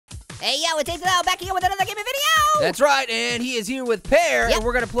Hey, yo, it's Ethan back here with another gaming video. That's right, and he is here with Pear, Yep. and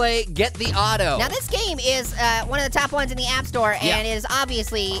we're going to play Get the Auto. Now, this game is one of the top ones in the App Store, and it is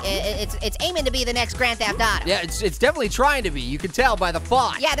obviously, it's aiming to be the next Grand Theft Auto. Yeah, it's definitely trying to be. You can tell by the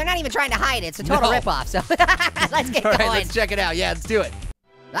font. Yeah, they're not even trying to hide it. It's a total ripoff, so let's get All going. right, let's check it out. Yeah, let's do it.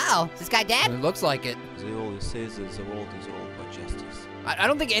 Uh-oh, is this guy dead? It looks like it. They always say that the world is ruled by justice. I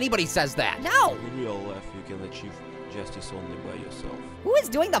don't think anybody says that. No. In real life, you can achieve justice only by yourself. Who is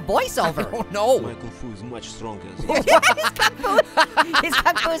doing the voiceover? Oh, no. My kung fu is much stronger His than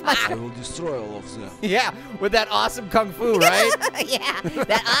kung fu is much... I will destroy all of them. Yeah, with that awesome kung fu, right? Yeah,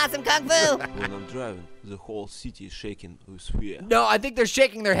 that awesome kung fu. When I'm driving, the whole city is shaking with fear. No, I think they're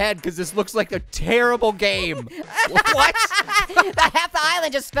shaking their head because this looks like a terrible game. What? Half the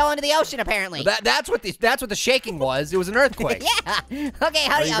island just fell into the ocean, apparently. That's what the shaking was. It was an earthquake. Yeah. Okay,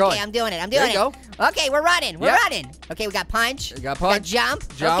 how do you? going? Okay, I'm doing it. I'm doing There you it. Okay, we're running. We're running. Okay, we got punch. We got punch. Jump.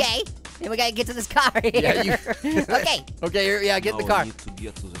 Jump. Okay. And we gotta get to this car here. Yeah, Okay. Okay, yeah, get in the Now car. I need to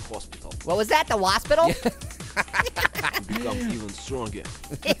get to the hospital What was that? The hospital? to become even stronger,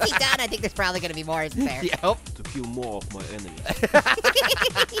 Is he done? I think there's probably gonna be more, isn't there? Yep. to kill more of my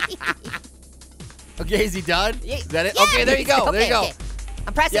enemies. Okay, is he done? Is that it? Yeah, Okay, there you go. okay, there you go. okay.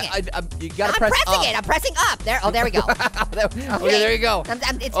 I'm pressing Yeah, it. you gotta I'm press pressing up. it. I'm pressing up. There. Oh, there we go. Okay, there you go.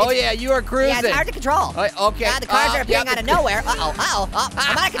 It's, Yeah, you are cruising. Yeah, it's hard to control. Okay. Yeah, the cars are appearing yeah, out of nowhere. Oh,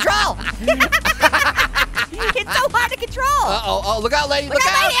 I'm out of control. It's so hard to control. Oh, look out, lady. Look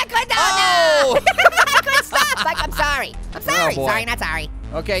out, lady, I couldn't, Oh! I couldn't stop. Like, I'm sorry. I'm sorry. boy. Sorry, not sorry.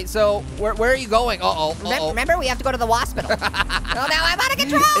 Okay, so where are you going? Remember, we have to go to the hospital. Oh, now I'm out of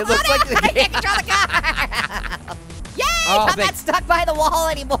control. It looks like I can't control the car. Yay! Oh, I'm not stuck by the wall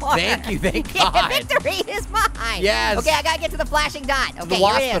anymore. Thank you, thank Yeah, God. victory is mine. Yes. Okay, I gotta get to the flashing dot. Okay, the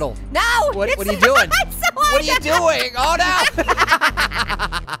here it is. hospital. No. What it's are you doing? It's so hard. What are you doing? Oh,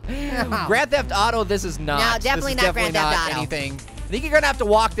 no. Grand Theft Auto, this is not. No, definitely This is not Grand Theft Auto. Anything. I think you're gonna have to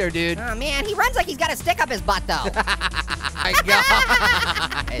walk there, dude. Oh man, he runs like he's got a stick up his butt though. My God.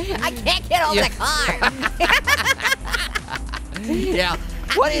 I can't get over the car. Yeah.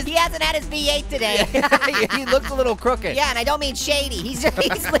 What is? He hasn't had his V8 today. He looks a little crooked. Yeah, and I don't mean shady. He's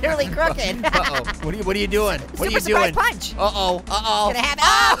literally crooked. Uh-oh. What are you doing? What are you Super surprise doing? punch. Uh-oh. Uh-oh. Gonna have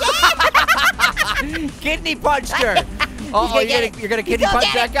Kidney punched her. gonna get You're gonna He's kidney gonna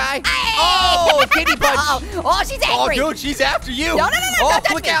punch get that it. guy? Hey! Oh, kidney punch. Oh, she's angry. Oh, dude, she's after you. No, Oh, don't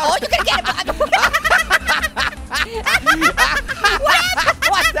touch look me. out. Oh, you're gonna get it.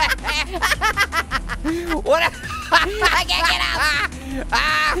 What the heck? What? I can't get out.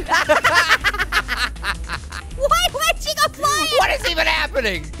 Why'd she go flying? What is even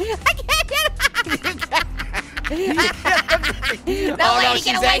happening? I can't get out. Oh lady, no, get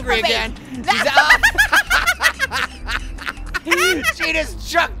she's away angry from me. again. No. She just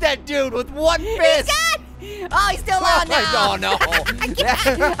chucked that dude with one fist. He's gone. Oh, he's still on now. Oh no!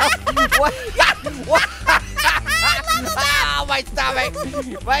 What? What? Oh, my stomach!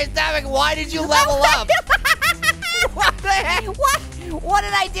 My stomach! Why did you level up? What the heck? What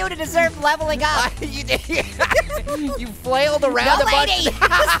did I do to deserve leveling up? You flailed around No, a bunch. lady!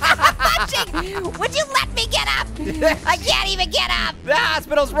 Stop punching! Would you let me get up? I can't even get up! The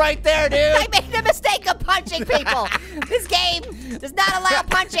hospital's right there, I dude. made a mistake of punching people! This game does not allow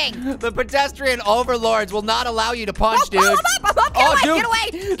punching! The pedestrian overlords will not allow you to punch, dude. I'm up! Oh, Get dude.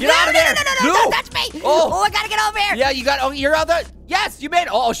 away! Get out of there! No, don't touch me! Oh. I gotta get over here! Yeah, you got. Oh, you're other. Yes, you made.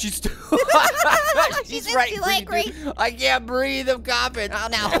 Oh, she's. She's right. angry. Dude. I can't breathe. I'm coughing. Oh,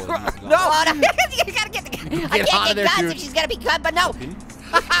 no. No. Oh, no. You gotta get the... I out can't of get there, guns dude. if she's gonna be good, but no!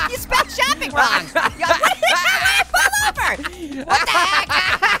 You spelled shopping wrong! Pull over! What the heck?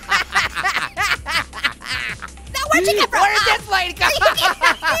 No, where'd you get from? Where did this lady come from?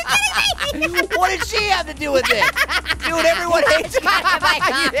 What did she have to do with it? Dude, everyone hates She got hit by a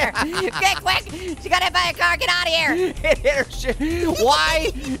car. Get quick! She got hit by a car. Get out of here! It hit her shit.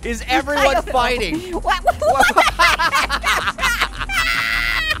 Why is everyone fighting? What?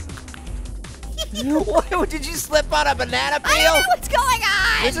 What, did you slip on a banana I don't peel? know what's going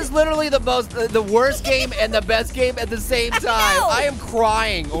on! This is literally the worst game and the best game at the same time. know. I am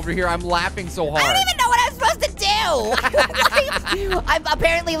crying over here. I'm laughing so I hard. don't even know what I'm supposed to do! I'm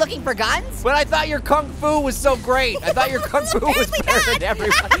apparently looking for guns? But I thought your kung fu was so great. I thought your kung fu was Apparently better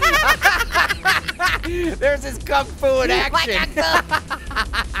not. than everyone. There's this kung fu in My action. kung fu!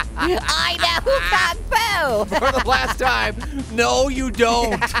 I know kung fu! For the last time. No, you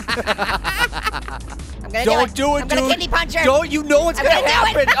don't. I'm gonna Don't do it, I'm dude. gonna kidney punch her! Don't you know what's I'm gonna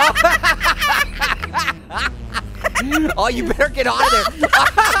gonna do happen? Oh, you better get out of there.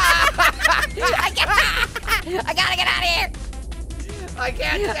 I gotta get out of here! I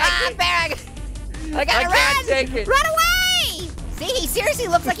can't take it. Bear, I gotta run. can't take it. Run away. See, he seriously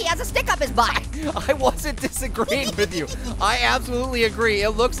looks like he has a stick up his butt. I wasn't disagreeing with you. I absolutely agree.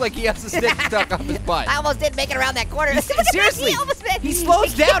 It looks like he has a stick stuck up his butt. I almost did make it around that corner. Seriously, he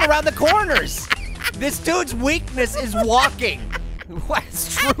slows down around the corners. This dude's weakness is walking. What?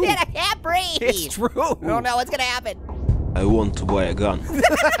 It's true. I can't breathe. It's true. I don't know what's gonna happen. I want to buy a gun,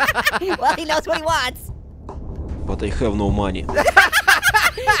 Well, he knows what he wants. but I have no money.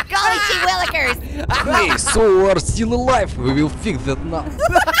 Golly gee willikers. Hey, so you are still alive. We will fix that now.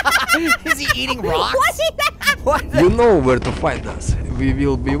 Is he eating rocks? What is that? What? You know where to find us. We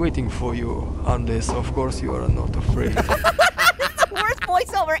will be waiting for you, unless, of course, you are not afraid. The worst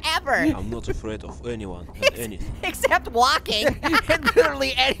voiceover ever. I'm not afraid of anyone and anything. Except walking. And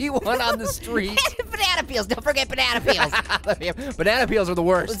literally anyone on the street. Banana peels. Don't forget banana peels. Banana peels are the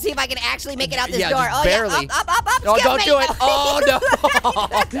worst. Let's see if I can actually make it out this Yeah, door. just Oh, barely. yeah. Up. No, Excuse don't me. do it. Oh,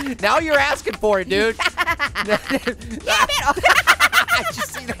 no. Now you're asking for it, dude. Damn it. Did you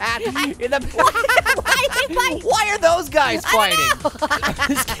see that? In the... Why are they fighting? Why are those guys I fighting? don't know.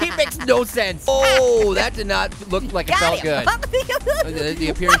 This game makes no sense. Oh, that did not look like it felt good. The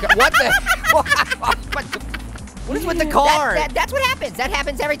appearing car. What the? What is with the car? That's what happens. That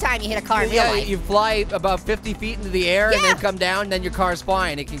happens every time you hit a car in real Yeah, life. you fly about 50 feet into the air and then come down, and then your car's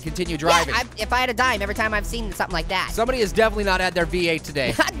fine. It can continue driving. Yeah, if I had a dime every time I've seen something like that. Somebody has definitely not had their V8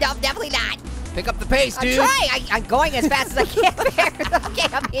 today. No, definitely not. Pick up the pace, dude. I'm trying. I'm going as fast as I can. Okay,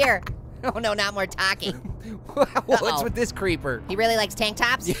 I'm here. Oh no, not more talking. What's with this creeper? He really likes tank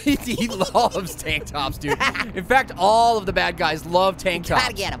tops? He loves tank tops, dude. In fact, all of the bad guys love tank tops.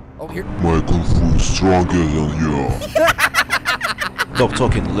 Gotta get him. Oh, here. My kung fu is stronger than yours. Stop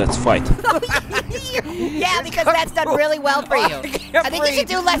talking, let's fight. Yeah, because that's done really well for you. I think you should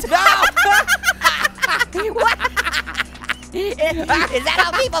do less. No! What? Is that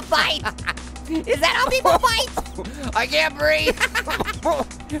how people fight? Is that how people fight? I can't breathe.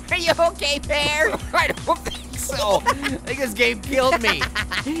 Are you okay, Pear? I don't think so. I think this game killed me.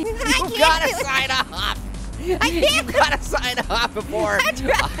 You gotta sign off. You gotta sign off before.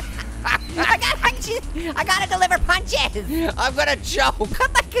 I gotta deliver punches. I'm gonna choke.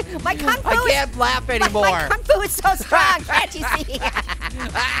 My kung fu I can't laugh anymore. My kung fu is so strong. Can't you see?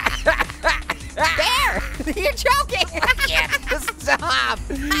 Bear, you're choking. I can't stop.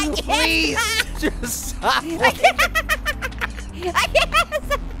 I can't Please, stop. just stop. I can't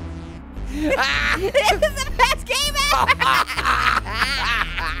stop. This is the best game ever.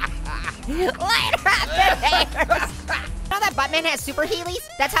 Later on, Bears. You know that Buttman has super Heelys?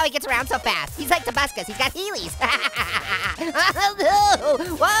 That's how he gets around so fast. He's like Tabascus. He's got Heelys.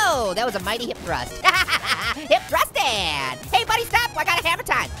 Whoa, that was a mighty hip thrust. Hip thrusted. Hey, buddy, stop. I got a hammer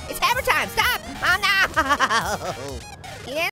time. It's hammer time. Stop. Oh, no.